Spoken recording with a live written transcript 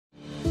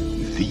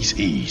This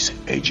is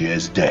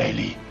AJS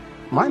Daily.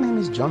 My name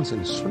is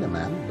Johnson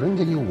Suleiman,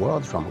 bringing you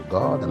words from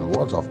God and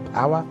words of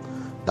power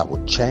that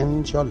will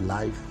change your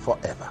life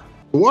forever.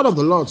 The word of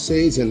the Lord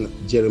says in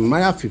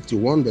Jeremiah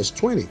 51 verse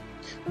 20,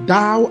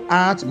 "Thou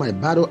art my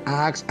battle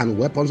axe and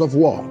weapons of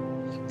war.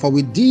 For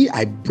with thee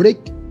I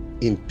break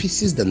in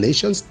pieces the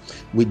nations,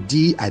 with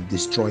thee I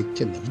destroy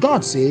kingdoms."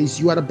 God says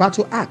you are a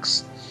battle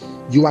axe.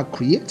 You are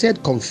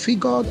created,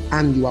 configured,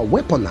 and you are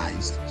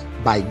weaponized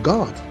by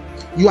God.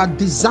 You are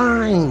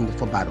designed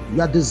for battle.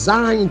 You are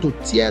designed to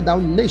tear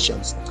down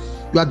nations.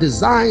 You are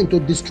designed to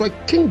destroy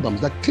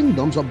kingdoms, the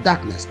kingdoms of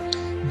darkness.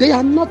 They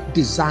are not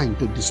designed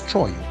to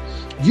destroy you.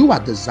 You are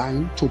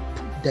designed to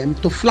put them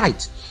to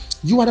flight.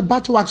 You are the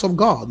battle axe of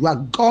God. You are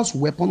God's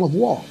weapon of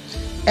war.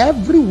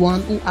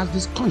 Everyone who has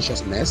this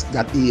consciousness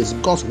that he is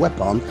God's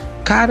weapon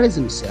carries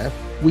himself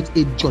with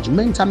a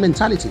judgmental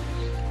mentality,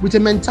 with a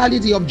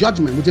mentality of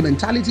judgment, with a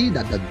mentality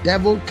that the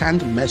devil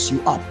can't mess you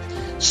up.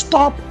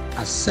 Stop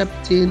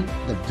accepting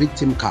the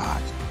victim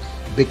card.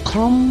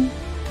 Become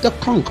the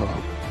conqueror.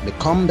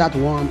 Become that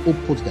one who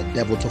puts the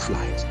devil to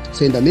flight.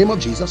 Say, in the name of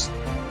Jesus,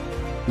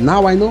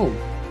 now I know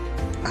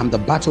I'm the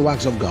battle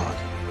axe of God.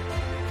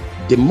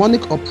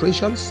 Demonic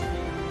operations,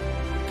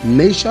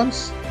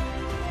 nations,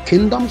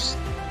 kingdoms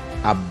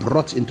are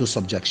brought into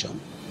subjection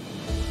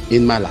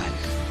in my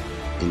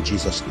life. In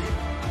Jesus' name.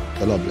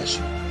 The Lord bless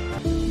you.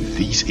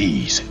 This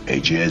is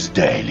AJS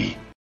Daily.